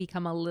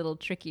become a little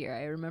trickier.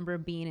 I remember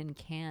being in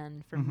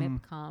Cannes for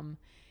MIPCOM,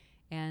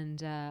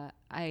 and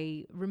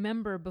I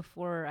remember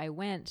before I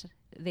went,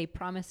 they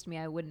promised me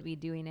I wouldn't be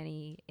doing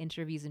any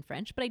interviews in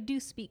French, but I do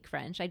speak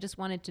French. I just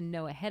wanted to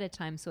know ahead of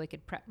time so I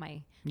could prep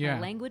my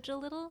language a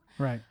little.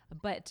 Right.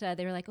 But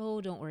they were like,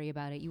 oh, don't worry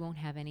about it. You won't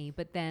have any.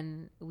 But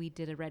then we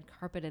did a red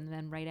carpet, and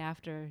then right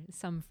after,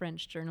 some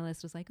French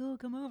journalist was like, oh,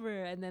 come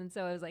over. And then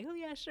so I was like, oh,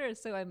 yeah, sure.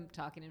 So I'm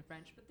talking in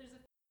French. But there's a...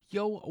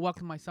 Yo,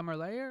 welcome to my summer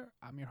lair.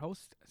 I'm your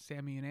host,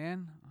 Sammy and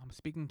Ann. I'm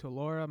speaking to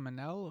Laura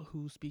Mennell,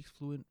 who speaks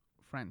fluent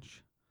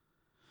French.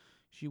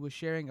 She was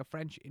sharing a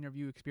French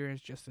interview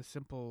experience, just a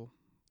simple,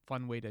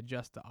 fun way to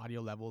adjust the audio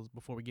levels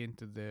before we get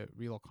into the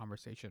real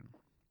conversation.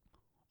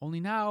 Only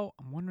now,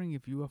 I'm wondering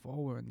if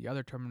UFO and the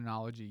other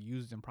terminology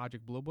used in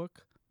Project Blue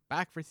Book,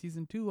 back for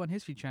Season 2 on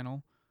History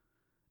Channel,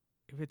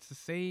 if it's the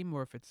same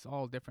or if it's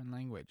all different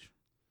language.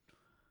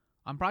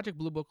 On Project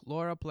Blue Book,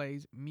 Laura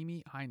plays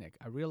Mimi Hynek,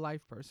 a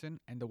real-life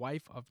person and the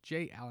wife of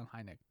J. Allen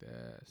Hynek,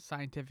 the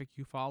scientific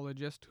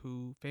ufologist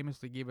who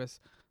famously gave us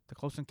the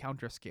Close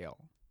Encounter scale.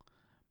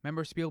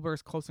 Remember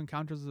Spielberg's Close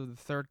Encounters of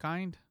the Third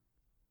Kind?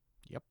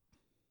 Yep.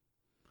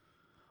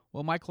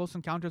 Well, my close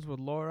encounters with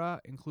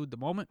Laura include the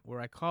moment where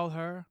I call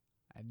her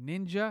a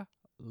ninja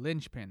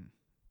linchpin.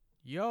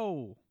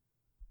 Yo!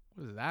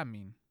 What does that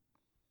mean?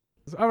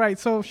 All right,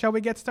 so shall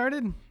we get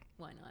started?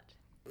 Why not?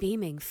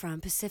 Beaming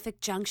from Pacific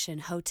Junction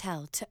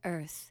Hotel to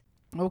Earth.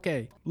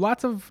 Okay,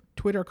 lots of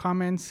Twitter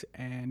comments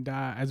and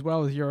as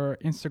well as your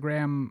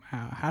Instagram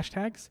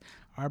hashtags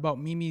are about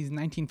Mimi's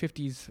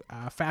 1950s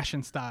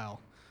fashion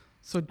style.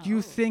 So do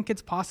you think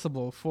it's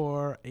possible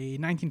for a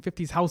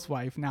 1950s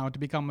housewife now to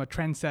become a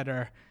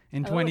trendsetter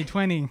in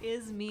 2020?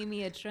 Is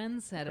Mimi a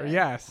trendsetter?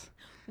 Yes.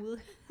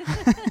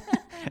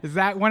 Is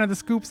that one of the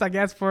scoops, I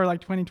guess, for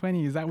like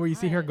 2020? Is that where you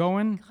see her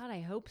going? God,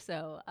 I hope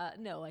so.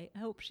 No, I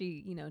hope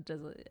she,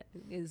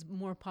 is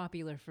more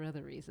popular for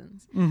other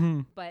reasons.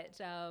 Mm-hmm.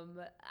 But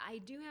I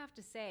do have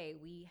to say,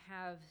 we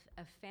have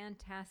a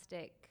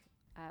fantastic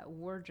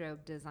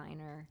wardrobe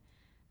designer,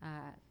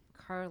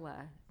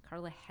 Carla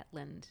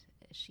Hetland.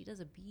 She does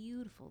a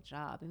beautiful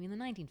job. I mean, the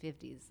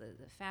 1950s,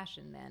 the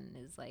fashion then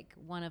is like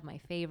one of my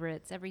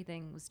favorites.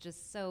 Everything was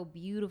just so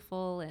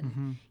beautiful,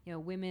 and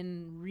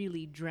women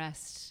really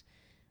dressed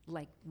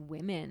like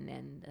women,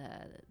 and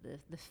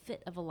the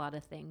fit of a lot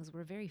of things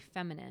were very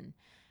feminine.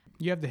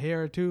 You have the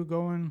hair too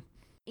going.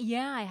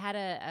 Yeah, I had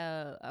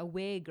a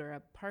wig or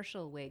a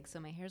partial wig, so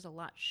my hair's a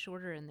lot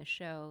shorter in the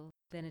show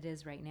than it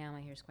is right now.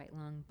 My hair's quite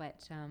long, but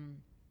it's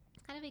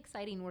kind of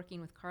exciting working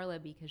with Carla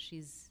because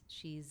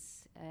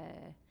she's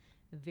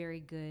very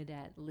good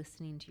at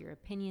listening to your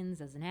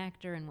opinions as an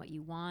actor and what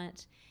you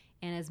want.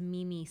 And as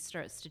Mimi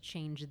starts to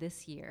change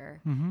this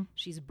year,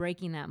 she's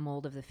breaking that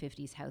mold of the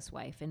 50s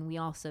housewife. And we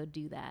also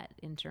do that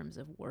in terms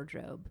of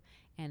wardrobe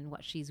and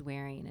what she's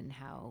wearing and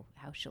how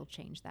she'll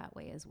change that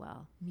way as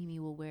well. Mimi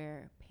will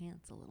wear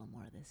pants a little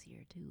more this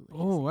year, too.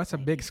 Oh, that's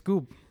exciting. A big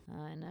scoop.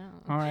 I know.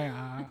 All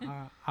right.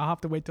 I'll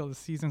have to wait till the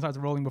season starts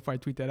rolling before I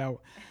tweet that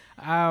out.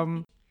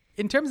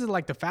 In terms of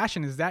like the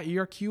fashion, is that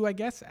your cue, I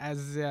guess,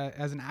 as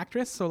an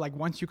actress? So like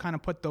once you kind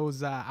of put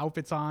those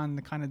outfits on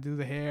to kind of do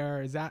the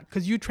hair, is that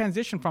because you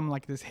transition from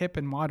like this hip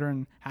and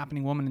modern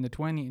happening woman in the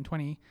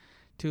 20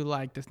 to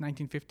like this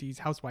 1950s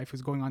housewife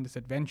who's going on this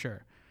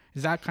adventure?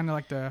 Is that kind of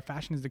like the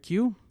fashion is the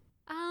cue?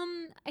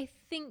 I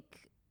think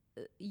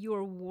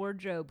your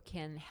wardrobe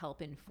can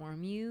help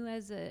inform you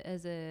as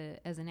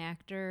an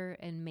actor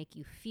and make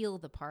you feel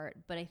the part.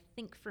 But I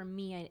think for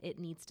me, it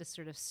needs to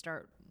sort of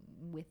start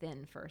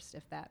within first,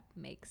 if that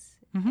makes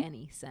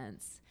any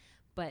sense.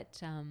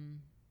 But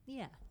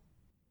yeah.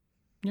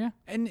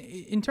 And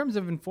in terms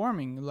of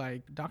informing,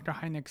 like Dr.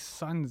 Hynek's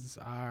sons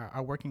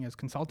are working as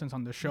consultants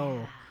on the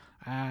show.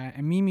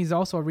 And Mimi's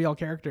also a real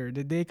character.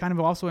 Did they kind of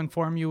also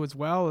inform you as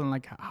well, and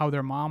like how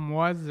their mom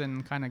was,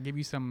 and kind of give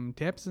you some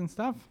tips and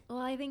stuff?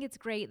 Well, I think it's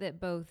great that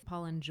both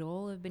Paul and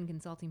Joel have been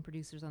consulting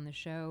producers on the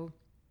show,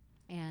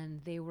 and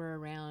they were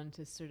around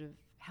to sort of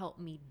help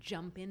me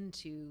jump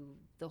into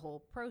the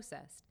whole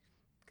process.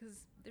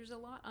 Because there's a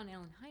lot on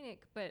Allen Hynek,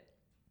 but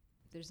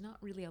there's not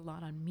really a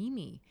lot on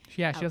Mimi.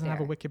 Yeah, she doesn't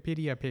have a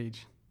Wikipedia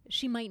page.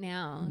 She might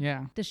now.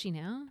 Yeah. Does she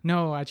now?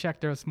 No, I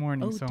checked there this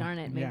morning. Oh, darn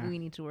it. Maybe we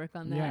need to work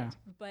on that. Yeah.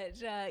 But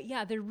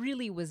there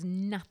really was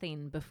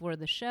nothing before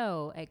the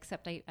show,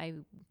 except I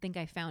think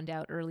I found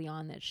out early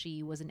on that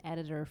she was an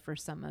editor for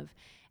some of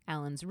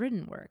Allen's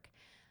written work.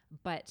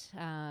 But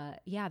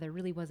there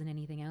really wasn't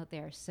anything out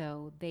there.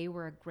 So they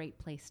were a great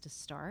place to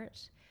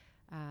start.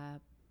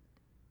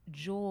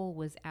 Joel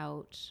was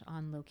out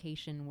on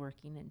location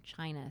working in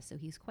China, so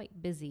he's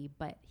quite busy,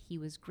 but he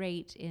was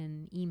great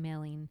in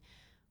emailing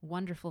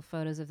wonderful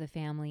photos of the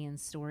family and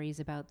stories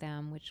about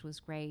them, which was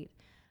great.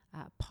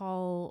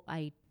 Paul,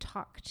 I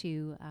talked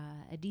to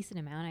a decent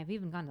amount. I've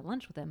even gone to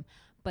lunch with him.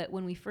 But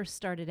when we first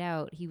started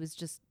out, he was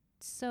just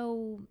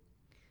so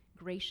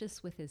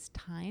gracious with his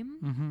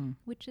time,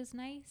 which is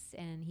nice.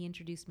 And he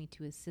introduced me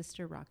to his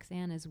sister,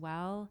 Roxanne, as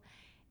well.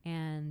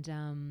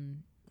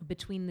 And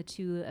between the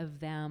two of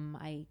them,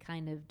 I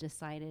kind of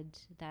decided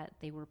that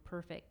they were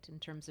perfect in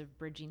terms of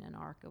bridging an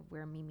arc of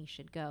where Mimi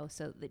should go.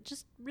 So they're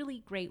just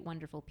really great,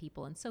 wonderful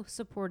people and so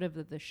supportive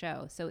of the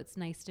show. So it's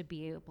nice to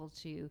be able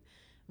to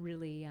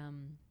really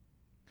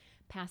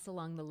pass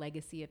along the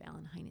legacy of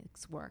Alan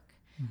Hynek's work,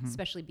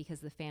 especially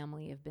because the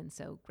family have been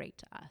so great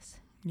to us.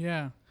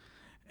 Yeah.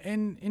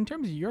 And in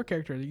terms of your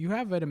character, you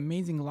have an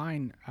amazing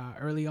line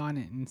early on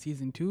in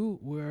season 2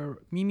 where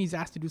Mimi's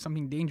asked to do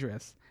something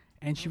dangerous.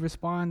 And she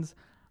responds,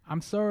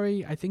 "I'm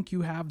sorry, I think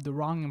you have the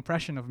wrong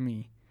impression of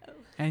me." Oh.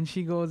 And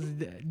she goes,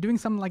 "Doing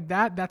something like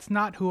that, that's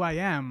not who I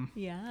am."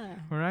 Yeah.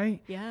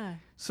 Right? Yeah.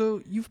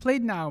 So you've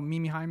played now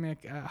Mimi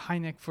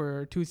Hynek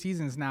for 2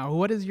 seasons now.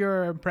 What is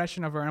your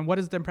impression of her, and what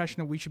is the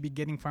impression that we should be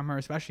getting from her,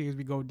 especially as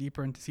we go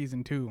deeper into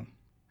season 2?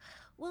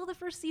 Well, the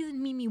first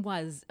season, Mimi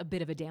was a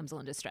bit of a damsel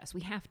in distress,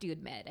 we have to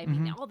admit. I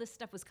mean, all this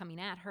stuff was coming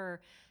at her.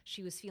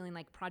 She was feeling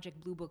like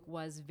Project Blue Book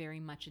was very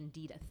much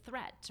indeed a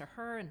threat to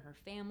her and her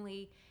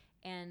family.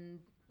 And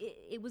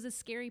it was a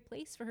scary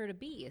place for her to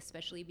be,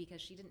 especially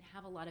because she didn't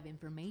have a lot of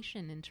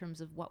information in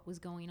terms of what was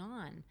going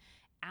on.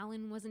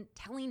 Alan wasn't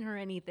telling her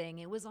anything.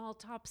 It was all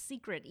top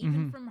secret,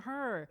 even from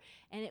her.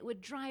 And it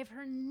would drive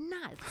her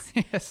nuts.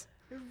 Yes.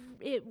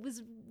 It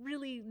was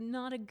really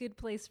not a good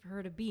place for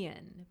her to be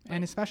in.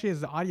 And especially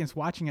as the audience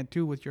watching it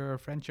too with your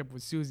friendship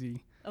with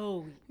Susie.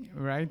 Oh,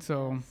 right?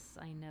 So yes,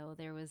 I know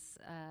there was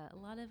a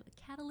lot of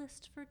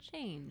catalyst for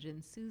change,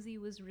 and Susie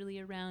was really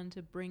around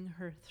to bring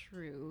her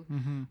through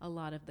a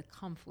lot of the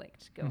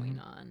conflict going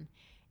on.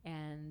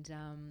 And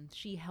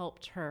she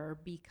helped her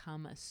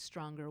become a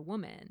stronger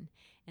woman.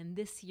 And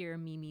this year,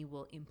 Mimi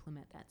will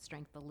implement that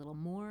strength a little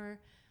more,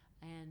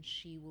 and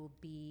she will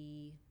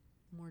be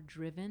more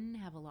driven,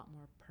 have a lot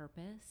more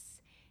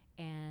purpose,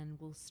 and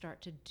will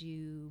start to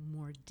do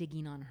more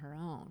digging on her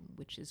own,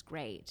 which is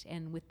great.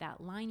 And with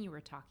that line you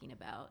were talking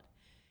about,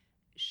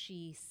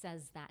 she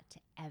says that to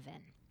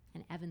Evan.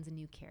 And Evan's a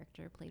new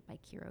character played by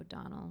Keir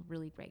O'Donnell,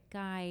 really great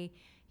guy.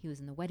 He was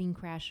in The Wedding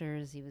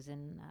Crashers. He was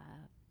in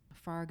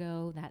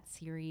Fargo, that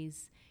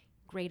series.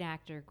 Great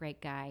actor,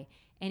 great guy.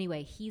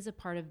 Anyway, he's a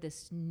part of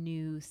this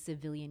new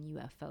civilian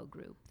UFO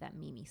group that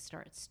Mimi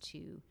starts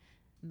to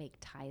make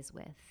ties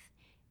with.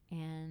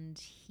 And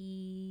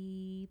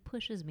he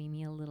pushes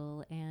Mimi a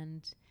little,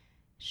 and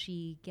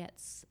she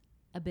gets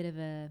a bit of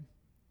a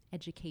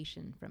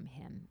education from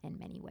him in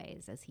many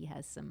ways, as he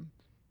has some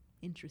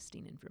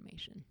interesting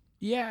information.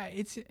 yeah,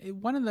 it's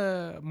one of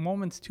the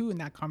moments too in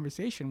that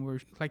conversation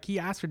where like he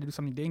asked her to do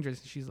something dangerous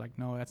and she's like,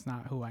 "No, that's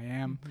not who I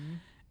am."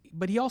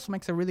 But he also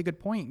makes a really good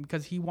point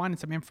because he wanted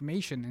some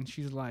information, and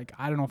she's like,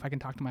 "I don't know if I can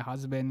talk to my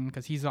husband,"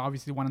 because he's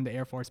obviously one in the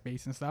Air Force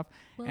Base and stuff.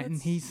 Well, and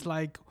he's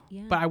like,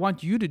 "But I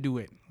want you to do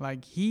it."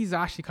 Like he's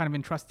actually kind of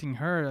entrusting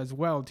her as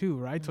well too,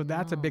 right? So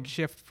that's a big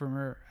shift from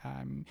her,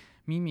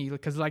 Mimi,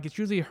 because like it's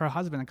usually her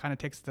husband that kind of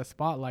takes the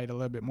spotlight a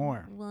little bit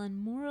more. Well, and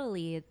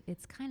morally,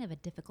 it's kind of a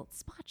difficult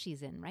spot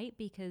she's in, right?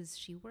 Because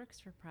she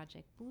works for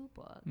Project Blue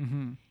Book.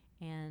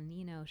 And,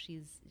 you know,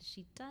 she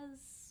does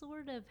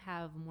sort of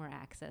have more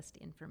access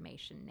to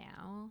information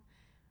now.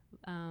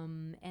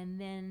 And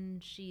then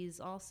she's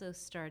also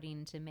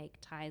starting to make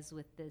ties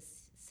with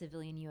this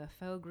civilian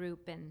UFO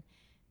group. And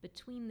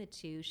between the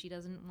two, she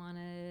doesn't want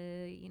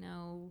to, you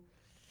know,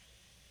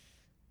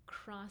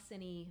 cross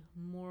any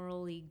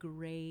morally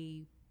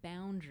gray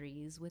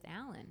boundaries with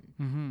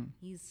Alan.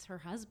 He's her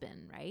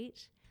husband,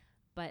 right?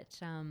 But,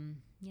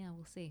 yeah,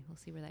 we'll see. We'll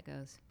see where that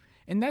goes.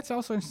 And that's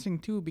also interesting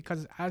too,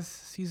 because as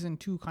season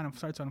 2 kind of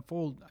starts to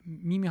unfold,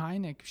 Mimi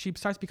Hynek, she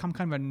starts to become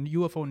kind of a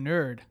UFO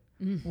nerd.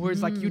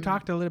 Whereas like you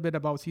talked a little bit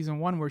about season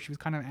 1 where she was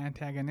kind of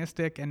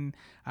antagonistic, and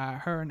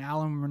her and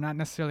Alan were not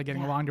necessarily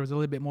getting along. There was a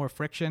little bit more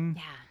friction.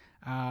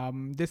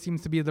 This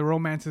seems to be the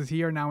romances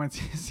here now, and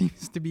it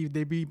seems to be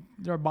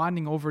they're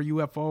bonding over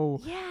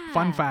UFO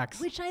fun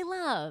facts, which I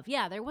love.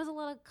 Yeah, there was a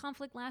lot of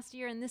conflict last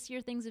year, and this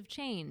year things have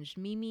changed.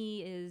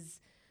 Mimi is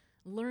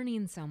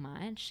learning so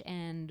much,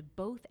 and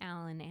both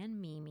Alan and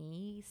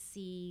Mimi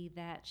see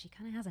that she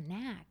kind of has a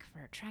knack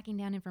for tracking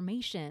down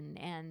information,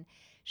 and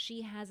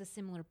she has a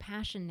similar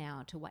passion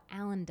now to what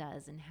Alan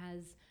does and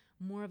has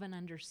more of an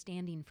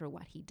understanding for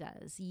what he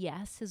does.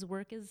 Yes, his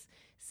work is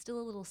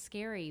still a little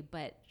scary,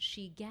 but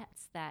she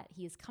gets that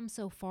he has come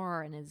so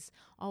far and is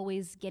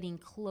always getting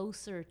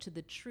closer to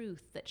the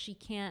truth that she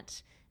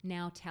can't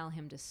now tell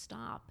him to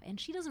stop. And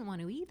she doesn't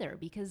want to either,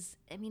 because,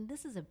 I mean,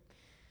 this is a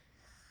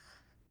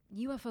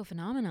UFO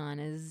phenomenon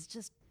is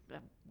just a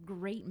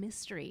great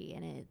mystery,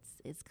 and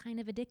it's kind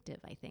of addictive,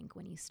 I think,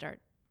 when you start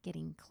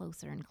getting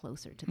closer and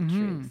closer to the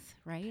truth,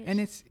 right?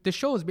 And it's the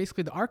show is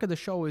basically the arc of the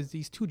show is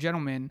these two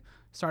gentlemen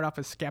start off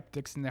as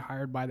skeptics, and they're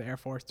hired by the Air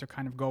Force to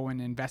kind of go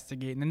and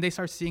investigate, and then they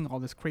start seeing all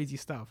this crazy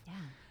stuff.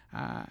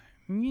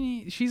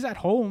 She's at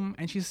home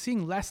and she's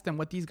seeing less than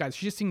what these guys.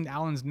 She's just seeing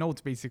Alan's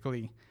notes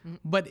basically,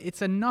 but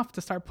it's enough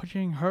to start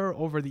pushing her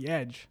over the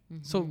edge.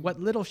 So what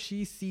little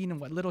she's seen and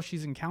what little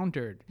she's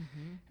encountered,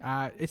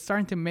 it's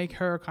starting to make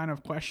her kind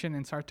of question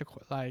and start to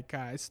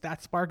it's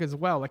that spark as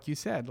well, like you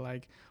said,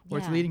 like where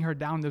it's leading her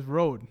down this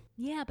road.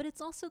 Yeah, but it's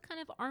also kind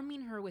of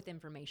arming her with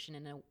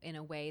information in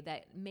a way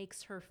that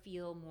makes her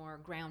feel more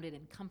grounded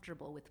and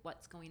comfortable with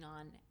what's going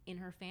on in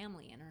her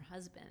family and her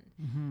husband.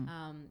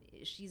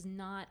 She's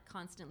not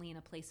constantly in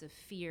a place of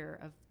fear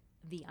of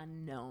the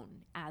unknown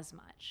as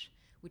much,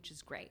 which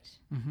is great.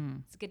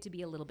 It's good to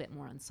be a little bit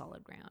more on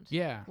solid ground.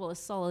 Yeah. Well, as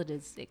solid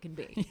as it can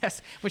be.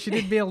 Yes, but she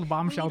did build a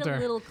bomb We shelter. need a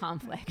little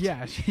conflict.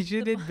 Yeah,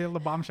 she did build a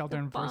bomb shelter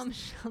The in first. bomb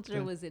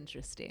shelter was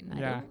interesting.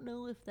 Yeah. I don't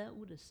know if that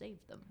would have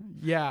saved them.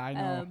 Yeah, I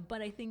know.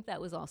 But I think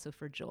that was also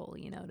for Joel,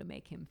 to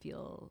make him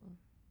feel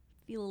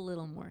a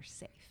little more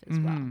safe as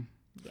well.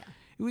 Yeah.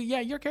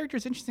 Yeah, your character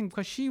is interesting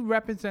because she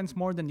represents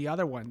more than the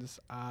other ones.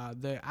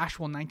 The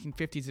actual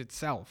 1950s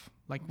itself.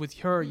 Like with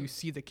her, you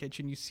see the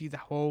kitchen, you see the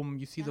home,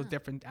 you see those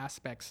different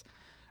aspects.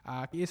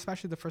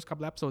 Especially the first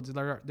couple episodes,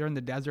 they're in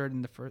the desert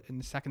in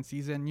the second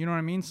season. You know what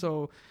I mean?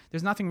 So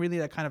there's nothing really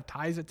that kind of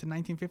ties it to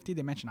 1950.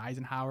 They mention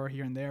Eisenhower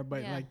here and there,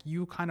 but like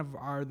you kind of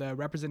are the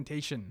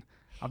representation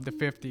of the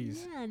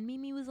 50s. Yeah, and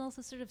Mimi was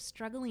also sort of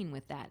struggling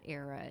with that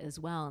era as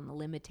well, and the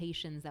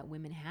limitations that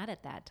women had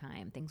at that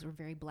time. Things were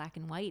very black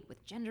and white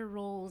with gender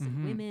roles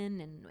and women,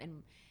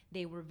 and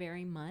they were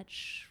very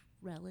much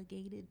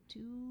relegated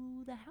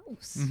to the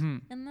house.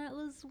 And that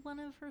was one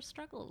of her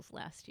struggles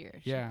last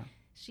year.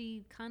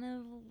 She kind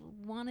of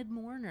wanted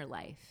more in her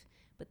life.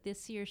 But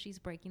this year she's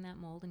breaking that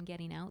mold and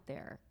getting out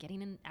there,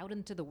 out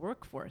into the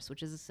workforce,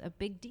 which is a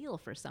big deal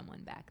for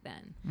someone back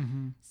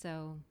then.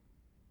 So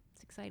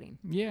it's exciting.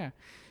 Yeah.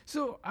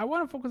 So I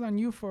want to focus on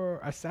you for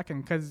a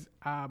second because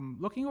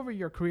looking over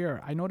your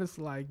career, I noticed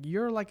like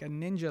you're like a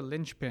ninja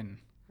linchpin.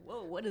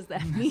 Whoa, what does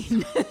that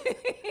mean?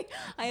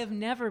 I have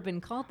never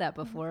been called that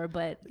before,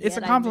 but it's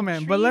a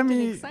compliment. But let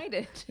me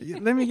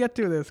get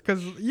to this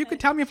because you could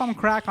tell me if I'm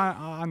crack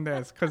on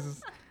this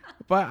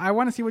but I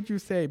want to see what you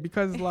say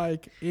because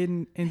like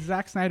in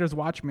Zack Snyder's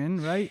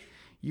Watchmen, right?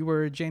 You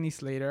were Janie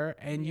Slater,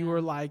 and you were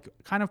like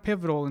kind of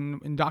pivotal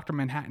in Dr.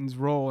 Manhattan's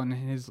role in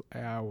his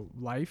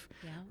life,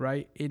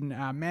 right? In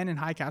Man in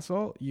High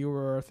Castle, you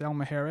were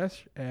Thelma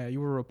Harris.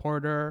 You were a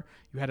reporter.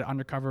 You had an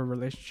undercover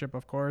relationship,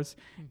 of course,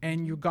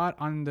 and you got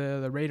on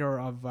the radar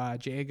of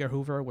J. Edgar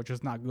Hoover, which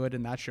was not good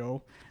in that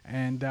show,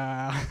 and.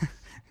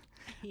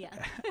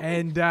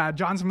 And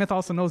John Smith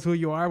also knows who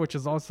you are, which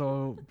is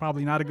also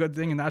probably not a good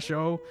thing in that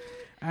show.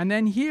 And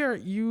then here,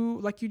 you,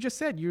 like you just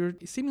said, you're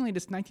seemingly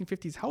this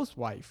 1950s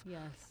housewife.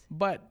 Yes.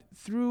 But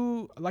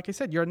through, like I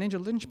said, you're a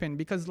ninja linchpin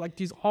because like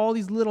all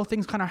these little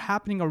things kind of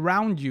happening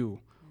around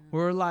you.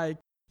 Where like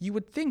you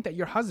would think that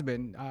your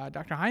husband,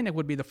 Dr. Hynek,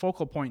 would be the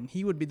focal point.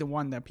 He would be the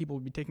one that people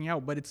would be taking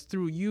out. But it's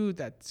through you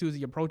that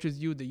Susie approaches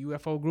you. The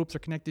UFO groups are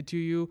connected to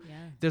you. Yeah.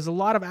 There's a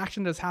lot of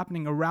action that's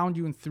happening around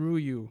you and through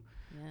you.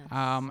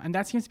 Yes. And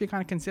that seems to be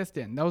kind of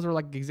consistent. Those are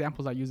like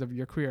examples I use of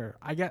your career.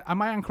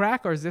 Am I on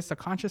crack, or is this a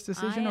conscious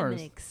decision? I am an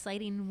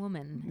exciting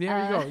woman.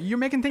 There you go. You're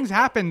making things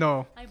happen,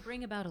 though. I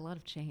bring about a lot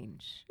of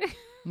change.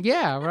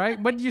 Yeah,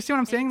 right. But you see what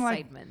I'm saying?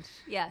 Excitement.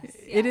 Like, yes.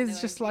 It is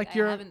just like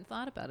I haven't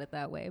thought about it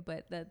that way,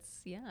 but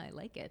I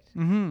like it.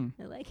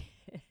 Mm-hmm. I like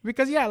it.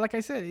 Because like I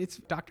said, it's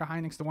Dr.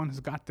 Hynek's the one who's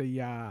got the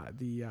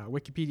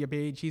Wikipedia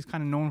page. He's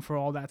kind of known for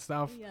all that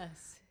stuff.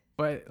 Yes.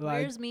 But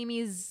like, where's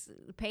Mimi's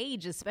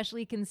page,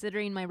 especially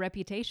considering my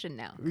reputation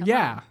now? Come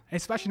on.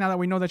 Especially now that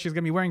we know that she's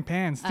gonna be wearing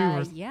pants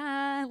too.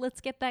 Yeah,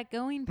 let's get that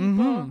going,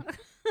 people.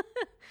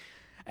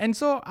 And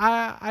so,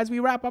 as we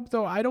wrap up,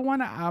 though, I don't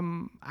want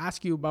to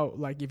ask you about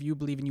like if you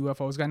believe in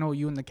UFOs. I know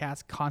you and the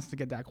cast constantly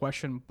get that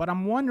question, but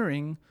I'm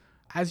wondering,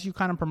 as you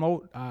kind of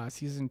promote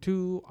season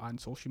 2 on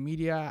social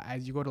media,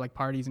 as you go to like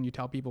parties and you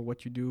tell people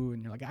what you do,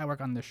 and you're like, I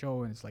work on the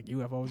show, and it's like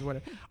UFOs,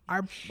 whatever.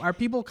 Are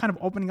people kind of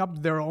opening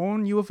up their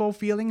own UFO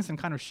feelings and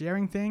kind of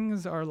sharing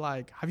things, or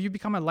like, have you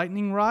become a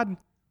lightning rod?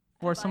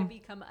 Or I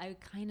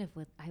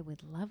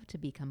would love to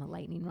become a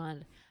lightning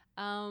rod.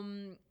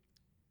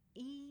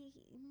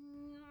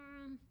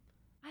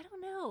 I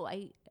don't know.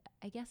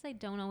 I guess I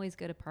don't always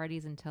go to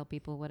parties and tell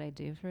people what I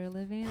do for a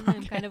living. Okay.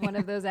 I'm kind of one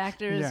of those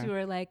actors who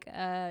are like,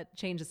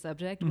 change the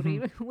subject.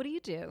 Mm-hmm. What do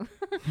you do?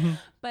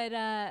 But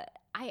I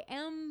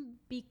am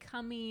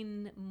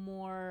becoming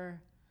more,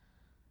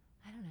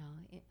 I don't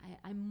know,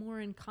 I'm more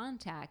in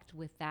contact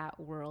with that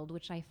world,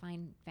 which I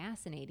find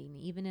fascinating.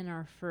 Even in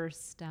our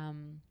first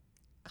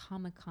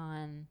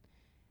Comic-Con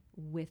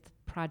with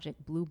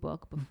Project Blue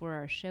Book before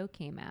our show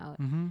came out,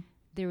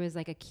 there was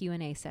like a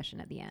Q&A session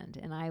at the end,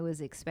 and I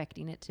was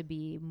expecting it to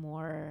be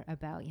more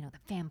about, the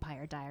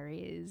Vampire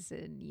Diaries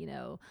and,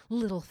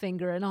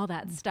 Littlefinger and all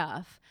that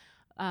stuff,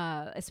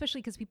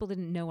 especially because people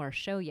didn't know our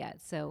show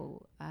yet.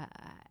 So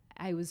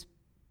I was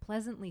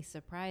pleasantly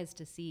surprised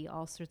to see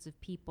all sorts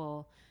of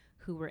people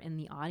who were in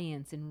the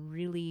audience and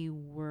really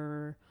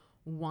were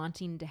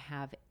wanting to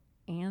have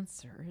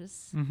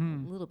answers,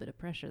 a little bit of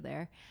pressure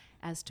there,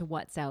 as to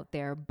what's out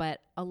there.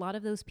 But a lot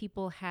of those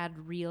people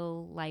had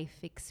real life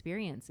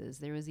experiences.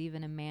 There was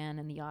even a man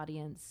in the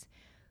audience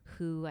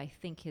who I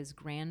think his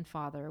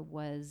grandfather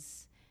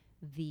was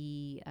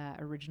the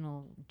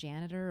original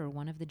janitor or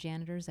one of the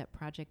janitors at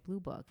Project Blue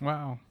Book.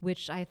 Wow.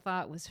 Which I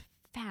thought was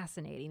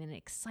fascinating and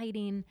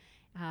exciting.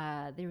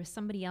 There was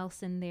somebody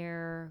else in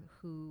there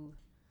who,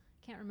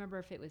 can't remember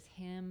if it was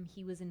him,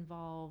 he was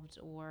involved,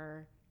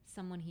 or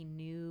someone he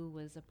knew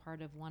was a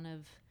part of one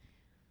of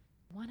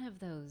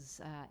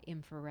those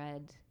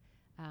infrared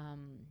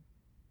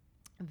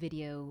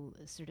video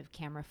sort of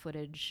camera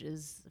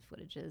footages.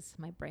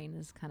 My brain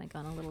has kind of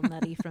gone a little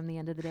nutty from the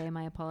end of the day.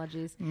 My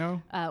apologies.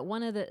 No.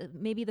 One of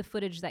maybe the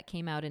footage that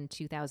came out in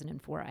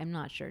 2004. I'm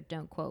not sure.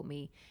 Don't quote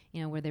me.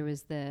 Where there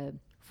was the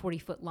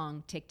 40-foot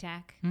long Tic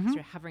Tac sort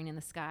of hovering in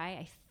the sky.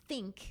 I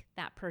think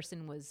that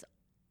person was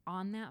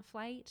on that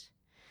flight.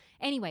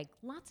 Anyway,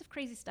 lots of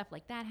crazy stuff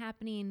like that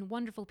happening.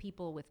 Wonderful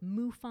people with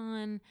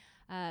MUFON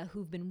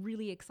who've been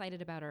really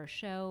excited about our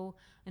show.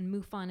 And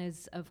MUFON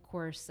is, of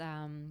course,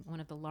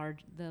 one of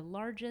the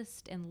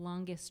largest and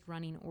longest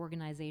running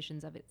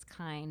organizations of its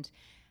kind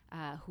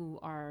who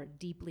are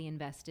deeply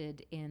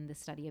invested in the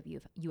study of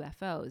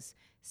UFOs.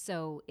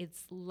 So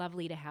it's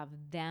lovely to have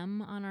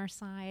them on our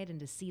side and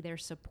to see their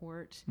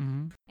support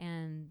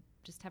and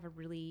just have a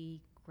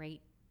really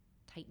great,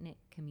 tight-knit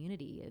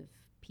community of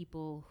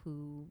people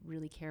who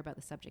really care about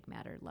the subject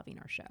matter loving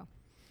our show.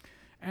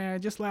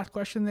 Just last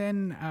question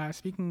then.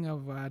 Speaking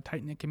of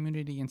tight-knit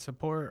community and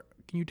support,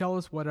 can you tell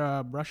us what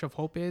a Brush of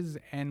Hope is?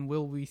 And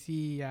will we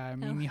see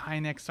Mimi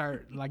Heineck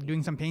start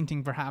doing some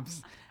painting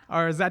perhaps?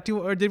 Or is that too,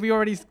 or did we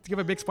already give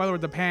a big spoiler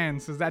with the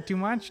pants? Is that too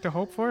much to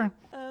hope for?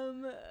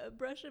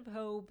 Brush of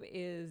Hope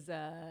is,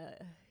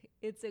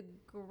 it's a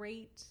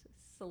great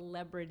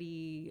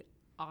celebrity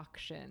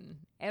auction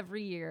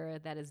every year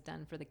that is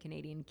done for the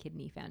Canadian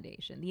Kidney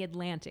Foundation, the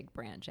Atlantic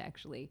branch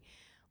actually,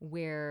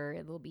 where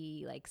it'll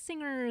be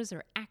singers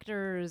or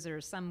actors or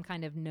some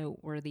kind of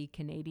noteworthy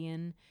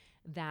Canadian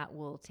that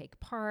will take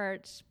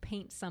part,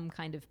 paint some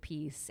kind of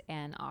piece,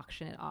 and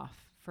auction it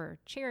off for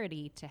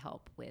charity to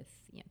help with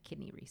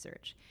kidney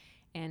research.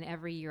 And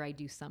every year I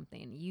do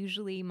something.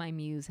 Usually my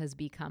muse has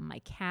become my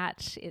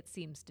cat. It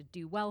seems to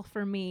do well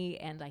for me,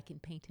 and I can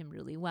paint him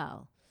really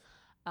well.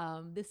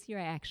 This year,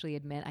 I actually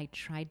admit I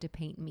tried to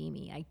paint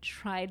Mimi. I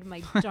tried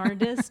my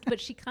darndest, but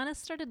she kind of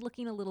started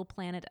looking a little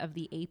Planet of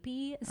the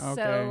Apey. Okay.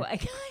 So I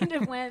kind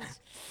of went,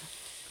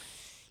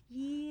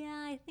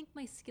 yeah, I think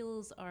my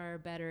skills are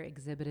better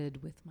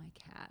exhibited with my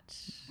cat.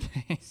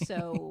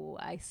 So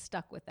I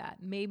stuck with that.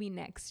 Maybe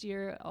next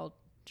year I'll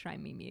try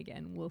Mimi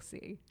again. We'll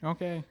see.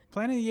 Okay.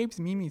 Planet of the Apes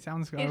Mimi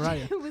sounds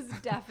right. It was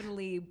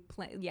definitely,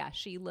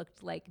 she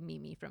looked like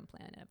Mimi from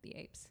Planet of the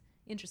Apes.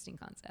 Interesting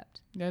concept.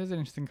 That is an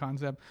interesting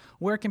concept.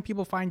 Where can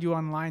people find you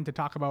online to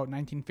talk about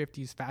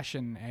 1950s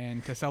fashion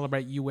and to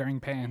celebrate you wearing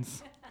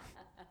pants?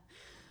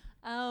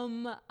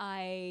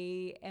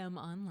 I am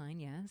online,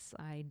 yes.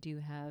 I do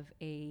have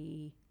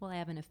I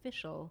have an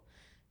official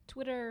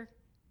Twitter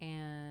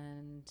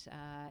and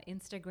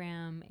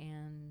Instagram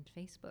and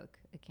Facebook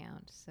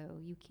account, so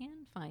you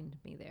can find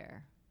me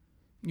there.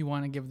 You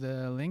want to give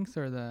the links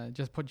or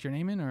just put your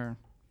name in or?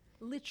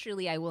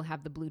 Literally, I will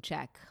have the blue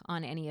check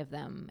on any of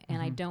them,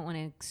 and I don't want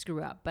to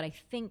screw up. But I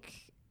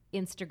think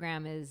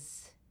Instagram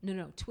is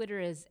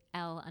Twitter is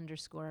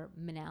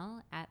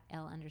L_Mennell at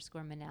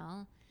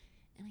L_Mennell,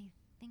 and I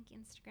think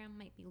Instagram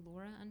might be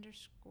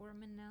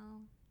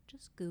Laura_Mennell.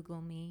 Just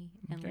Google me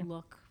and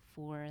look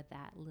for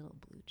that little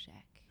blue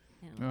check.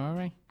 All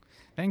right.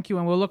 Thank you,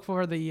 and we'll look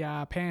for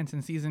the pants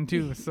in season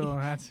 2. So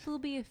there'll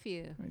be a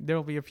few.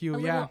 There'll be a few.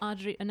 Little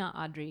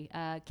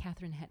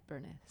Katharine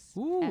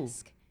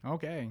Hepburn-esque.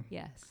 Okay.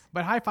 Yes.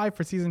 But high five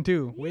for season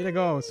 2. Way to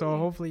go. So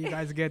hopefully you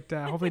guys get,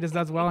 hopefully this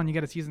does well and you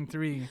get a season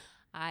 3.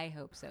 I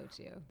hope so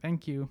too.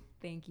 Thank you.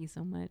 Thank you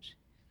so much.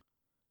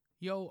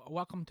 Yo,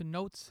 welcome to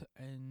Notes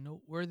and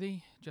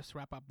Noteworthy. Just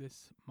wrap up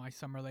this My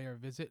Summer Layer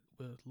visit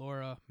with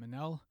Laura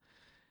Mennell.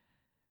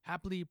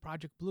 Happily,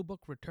 Project Blue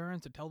Book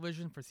returns to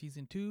television for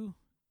season 2,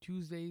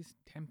 Tuesdays,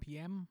 10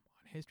 p.m.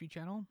 on History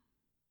Channel.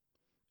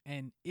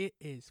 And it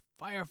is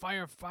fire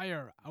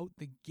out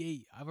the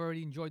gate. I've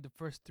already enjoyed the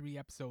first 3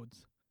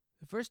 episodes.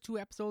 The first 2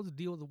 episodes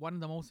deal with one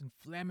of the most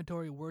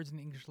inflammatory words in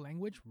the English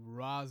language,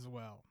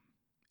 Roswell.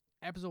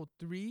 Episode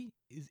 3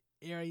 is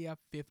Area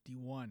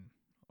 51.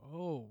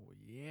 Oh,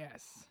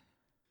 yes.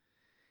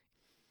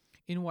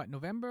 In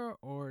November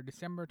or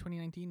December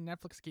 2019,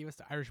 Netflix gave us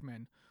The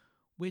Irishman,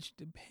 which,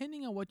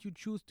 depending on what you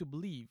choose to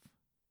believe,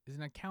 is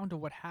an account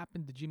of what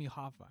happened to Jimmy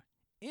Hoffa.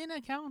 An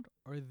account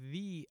or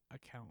the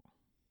account?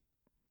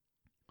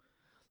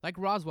 Like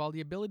Roswell,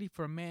 the ability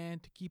for a man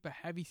to keep a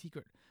heavy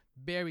secret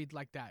buried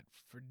like that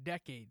for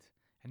decades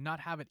and not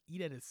have it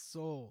eat at his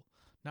soul,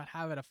 not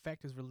have it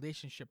affect his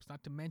relationships,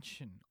 not to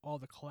mention all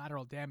the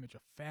collateral damage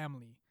of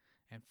family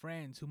and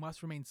friends who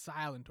must remain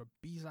silent or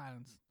be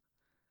silenced.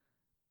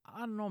 I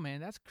don't know,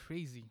 man, that's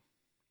crazy.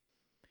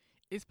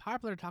 It's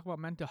popular to talk about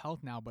mental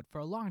health now, but for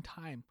a long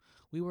time,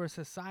 we were a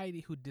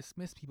society who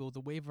dismissed people with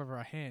a wave of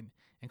our hand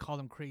and called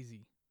them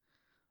crazy.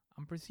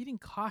 I'm proceeding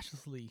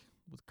cautiously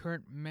with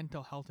current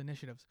mental health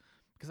initiatives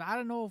because I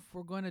don't know if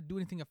we're going to do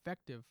anything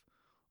effective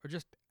or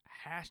just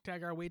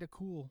hashtag our way to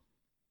cool.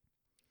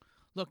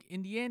 Look,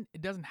 in the end,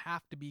 it doesn't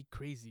have to be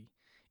crazy.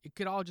 It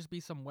could all just be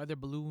some weather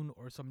balloon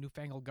or some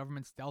newfangled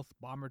government stealth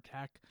bomber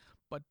tech,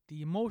 but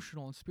the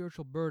emotional and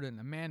spiritual burden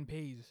a man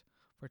pays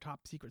for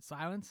top secret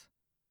silence,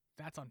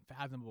 that's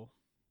unfathomable.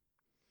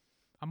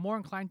 I'm more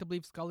inclined to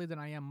believe Scully than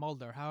I am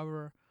Mulder.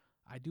 However,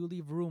 I do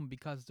leave room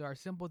because there are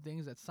simple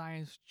things that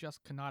science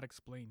just cannot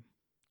explain,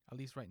 at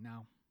least right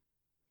now.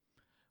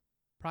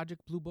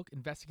 Project Blue Book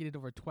investigated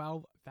over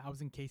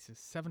 12,000 cases.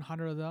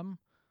 700 of them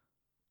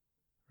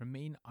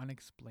remain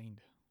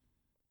unexplained.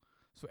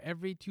 So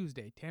every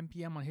Tuesday, 10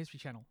 p.m. on History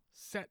Channel,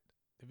 set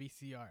the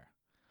VCR.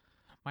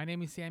 My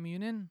name is Sammy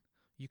Yunin.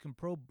 You can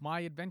probe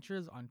my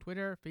adventures on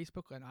Twitter,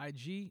 Facebook, and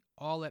IG,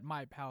 all at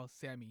my pal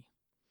Sammy.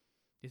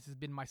 This has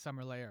been my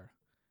summer lair.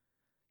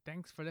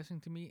 Thanks for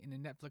listening to me in the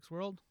Netflix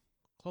world.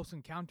 Close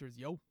Encounters,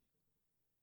 yo.